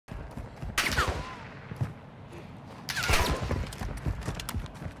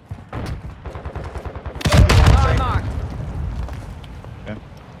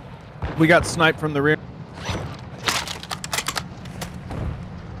We got sniped from the rear.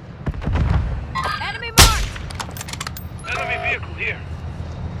 Enemy marked! Enemy vehicle here.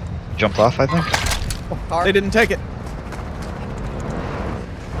 Jumped off, I think. Car. They didn't take it.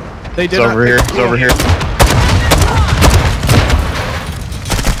 They did It's over here. It's over here.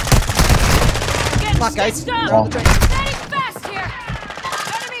 Come on, guys. Stop. They're on the train. Getting fast here!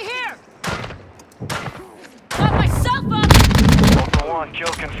 Enemy here! Got myself up! Ultra One, kill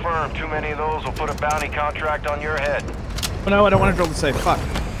confirmed. Too many of those will put a bounty contract on your head. Oh, no, I don't want to drill the safe. Fuck.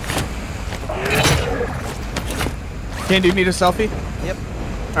 Can you need a selfie? Yep.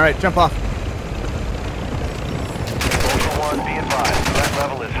 All right, jump off. Ultra One, be advised. Threat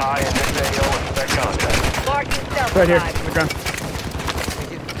level is high in this AO. Expect contact. Marking stealth Right here, drive. on the ground.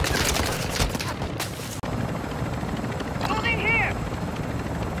 Moving here!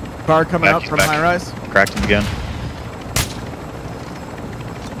 Car coming Back, up from back. high rise. Cracked him again.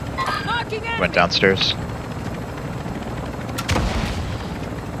 Marking enemy! Went downstairs.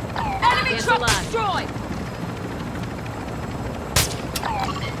 Enemy truck destroyed!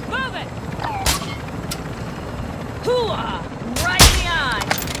 Move it! Hooah! Right in the eye!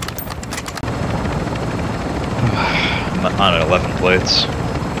 I'm on at 11 plates.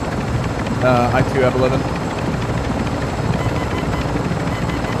 I too have 11.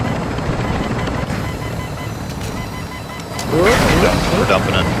 We're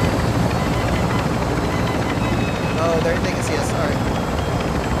dumping it. Oh, they can see us. Alright.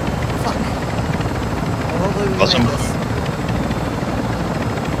 Fuck. Well, hopefully we Awesome. land this.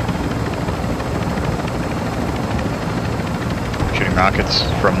 Shooting rockets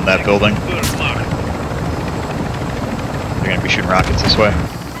from that building. They're gonna be shooting rockets this way.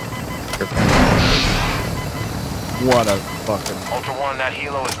 What a fucking... Ultra One, that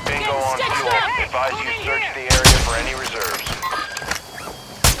helo is bingo Getting on stitched fuel. up. Advise you Moving search here. the area for any reserves.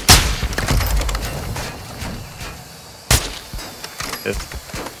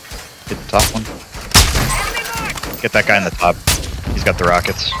 Get the top one. Get that guy in the top. He's got the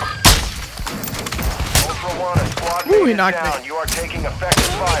rockets. Ultra One, a squad Ooh, he mate is knocked me. down. You are taking effective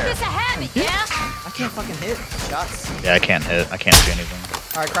fire. This a habit, yeah? I can't fucking hit shots. Yeah, I can't hit. I can't see anything.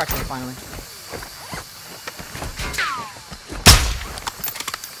 Alright, cracked him finally.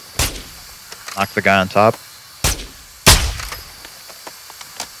 Knock the guy on top.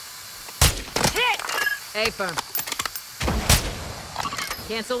 Hit! A firm.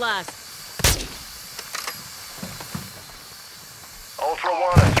 Cancel last. Ultra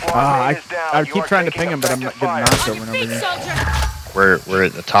One, a squad mate is down. I You keep are trying to taking ping him, but I'm not effective getting fire. knocked over On and your over feet, here. soldier! We're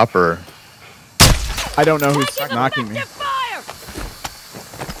at the top, or I don't know who's Taking knocking me. effective fire!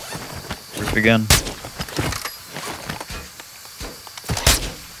 roof again.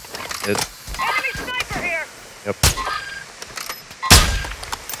 Hit. Enemy sniper here! Yep.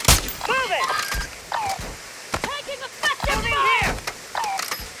 Move it! Taking effective fire!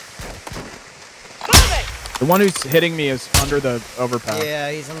 Move it! The one who's hitting me is under the overpass.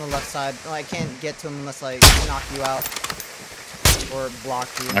 Yeah, he's on the left side. Well, I can't get to him unless I knock you out. Or block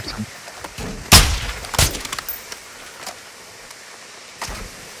you. Next one.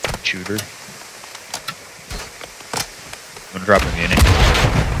 Shooter. I'm gonna drop a muni.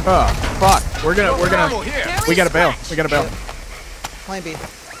 Oh, fuck. We gotta bail. We gotta bail. Plane B. Is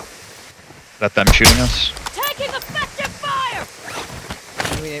that them shooting us? Taking effective fire!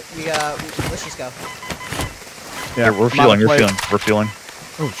 Let's just go. Yeah, We're I'm out of fueling, we're play. fueling, we're fueling.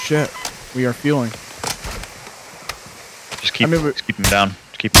 Oh shit. We are fueling. Just keep, I mean, just keep him down.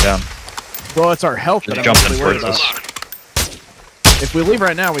 Just keep him down. Well, it's our health that Just I'm jumping mostly worried towards about. us. If we leave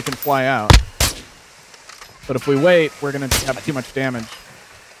right now, we can fly out. But if we wait, we're gonna have too much damage.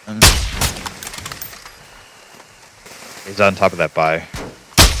 He's on top of that buy.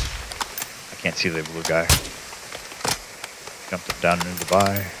 I can't see the blue guy. Jumped him down into the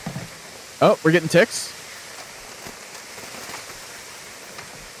buy. Oh, we're getting ticks.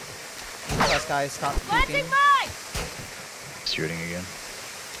 Last guy, stop Planting peeking. mine! Shooting again.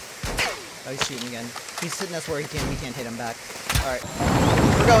 Oh, he's shooting again. He's sitting us where we can't hit him back. Alright.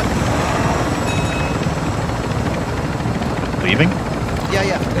 We're going. Leaving?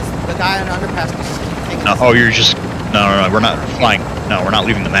 Yeah. Because the guy on the underpass just keeps taking No, us. oh, you're just... No, we're not flying. No, we're not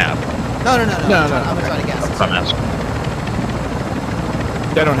leaving the map. No. No, I'm gonna try to guess. That's what I'm asking.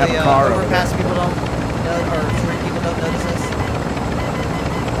 They don't have The a car over overpass there. people don't know, or street people don't notice us.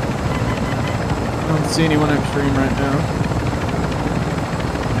 I don't see anyone on stream right now.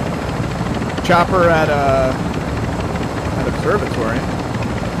 Chopper at observatory.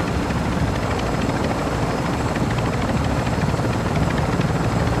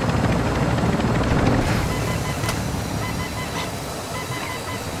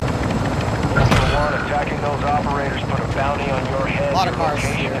 lot of cars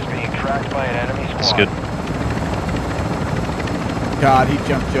Location here. is being tracked by an enemy squad. That's good. God, he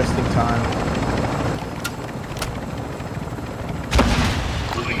jumped just in time.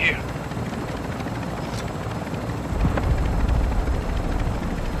 Moving here.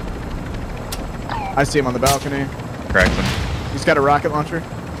 I see him on the balcony. Cracked him. He's got a rocket launcher.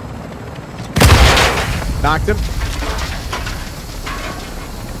 Knocked him.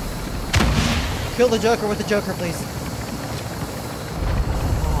 Kill the Joker with the Joker, please.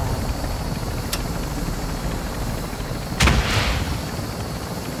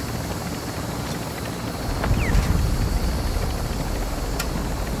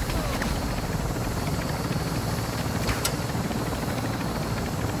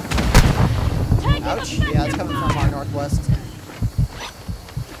 Ouch. Yeah, it's coming from our northwest.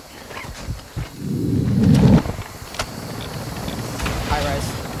 High rise.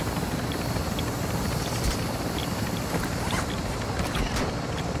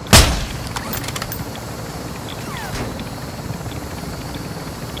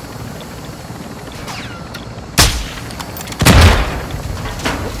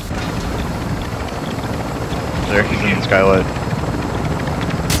 There, he's in the skylight.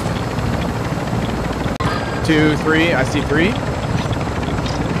 2, 3. I see 3.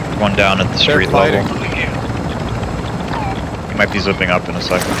 One down at the They're street level. fighting. He might be zipping up in a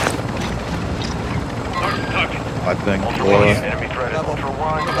second. I think. Ultra One, enemy threat is Ultra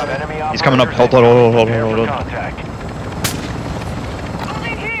One. You have enemy He's coming up. operators Hold on, hold on, hold on, prepare hold for on. contact.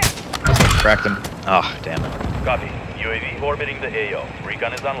 Moving here. Cracked him. Ah, damn it. Copy. UAV orbiting the AO.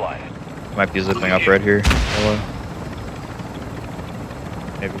 Recon is online. He might be zipping up right here. Hello.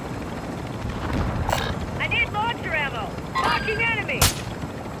 Maybe. I need launcher ammo. Marking enemy.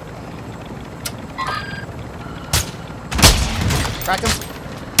 Crack him.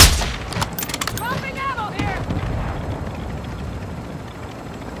 Dropping ammo here.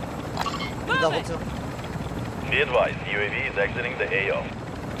 Double Moving. 2. Be advised, UAV is exiting the AO.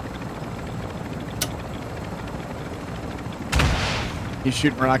 He's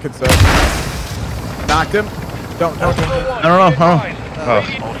shooting rockets though. Knocked him. Don't. No. Oh.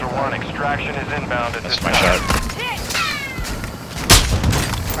 Ultra One, extraction is inbound at this That's my time. shot. Hit.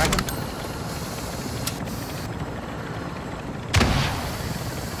 Crack him.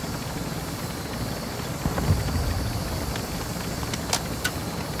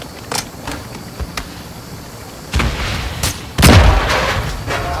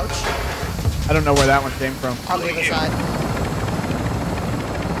 Ouch. I don't know where that one came from. Probably the other side.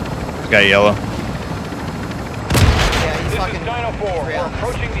 This guy yellow. Yeah, he's fucking. Dino 4. We're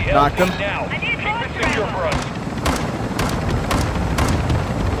approaching the Knocked him. now. I need Keep it launcher secure ammo. for us.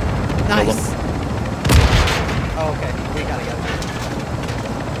 Nice. Oh, okay. We gotta go.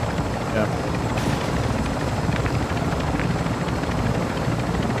 Yeah.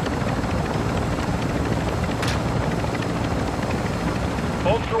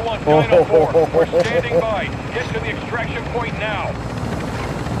 Ultra One, Oh, Dino 4. ho, ho, We're ho, ho, standing ho. by. Get to the extraction point now.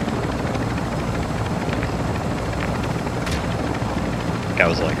 Guy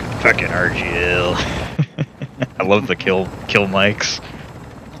was like, fucking RGL. I love the kill mics.